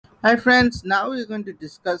Hi friends, now we're going to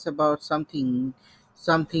discuss about something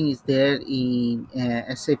is there in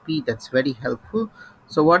SAP that's very helpful.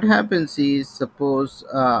 So what happens is, suppose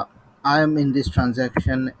I'm in this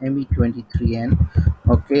transaction ME23N,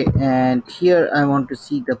 okay, and here I want to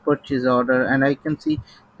see the purchase order, and I can see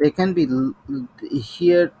there can be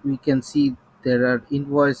here we can see there are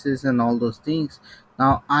invoices and all those things.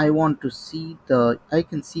 Now I want to see I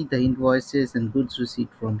can see the invoices and goods receipt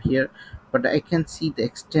from here, but I can see the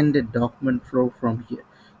extended document flow from here.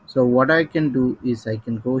 So what I can do is I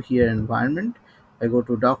can go here environment, I go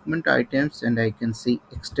to document items, and I can see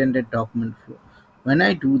extended document flow. When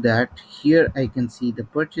I do that, here I can see the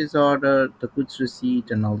purchase order, the goods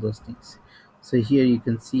receipt, and all those things. So here you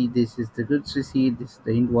can see this is the goods receipt, this is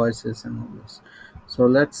the invoices and all this. So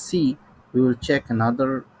let's see, we will check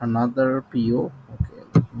another PO. Okay,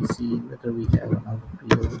 let me see whether we have another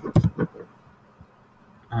PO.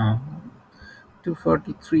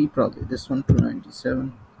 243, probably this one.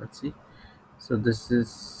 297, let's see. So this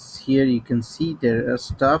is, here you can see there are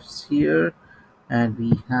stuffs here, and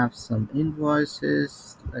we have some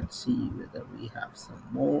invoices. Let's see whether we have some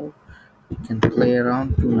more. We can play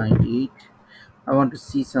around. 298. I want to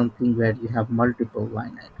see something where you have multiple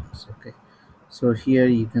line items. Okay, so here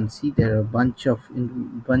you can see there are a bunch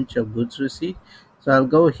of goods receipt. So I'll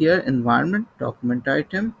go here environment, document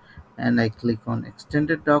item, and I click on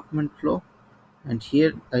extended document flow, and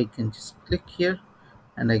here I can just click here,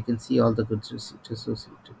 and I can see all the goods receipt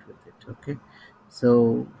associated with it. Okay,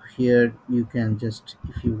 so here you can just,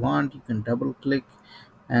 if you want, you can double click,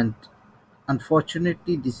 and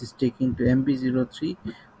unfortunately this is taking to MB03,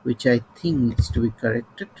 which I think needs to be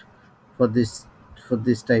corrected for this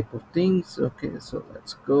type of things. Okay, so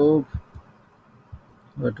let's go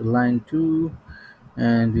to line 2,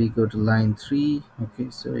 and we go to line 3. Okay,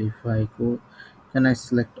 so if I go, can I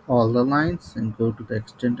select all the lines and go to the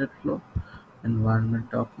extended flow,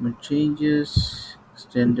 environment, document changes,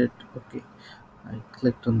 extended. Okay, I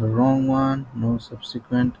clicked on the wrong one. No,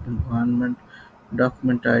 subsequent, environment,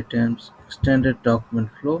 document items, extended document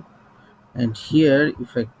flow, and here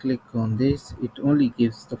if I click on this, it only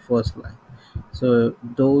gives the first line. So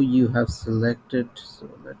though you have selected, so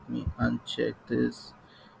let me uncheck this.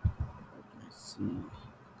 Let me see,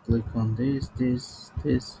 click on this,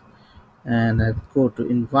 and I go to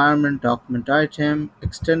environment, document item,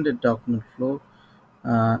 extended document flow,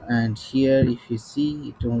 and here if you see,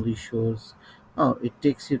 it only shows, oh, it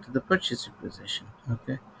takes you to the purchase requisition.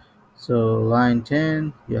 Okay, so line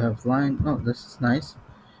 10, you have line, oh, this is nice.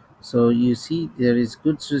 So you see there is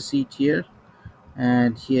goods receipt here,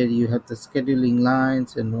 and here you have the scheduling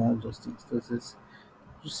lines and all those things. This is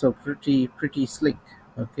so pretty slick.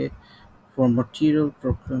 Okay, for material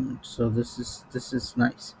procurement, so this is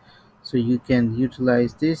nice. So you can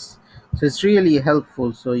utilize this, so it's really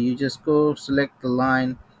helpful. So you just go select the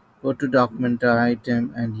line, go to document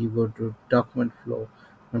item, and you go to document flow,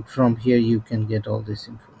 and from here you can get all this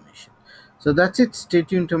information. So that's it. Stay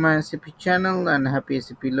tuned to my SAP channel, and happy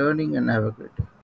SAP learning, and have a great day.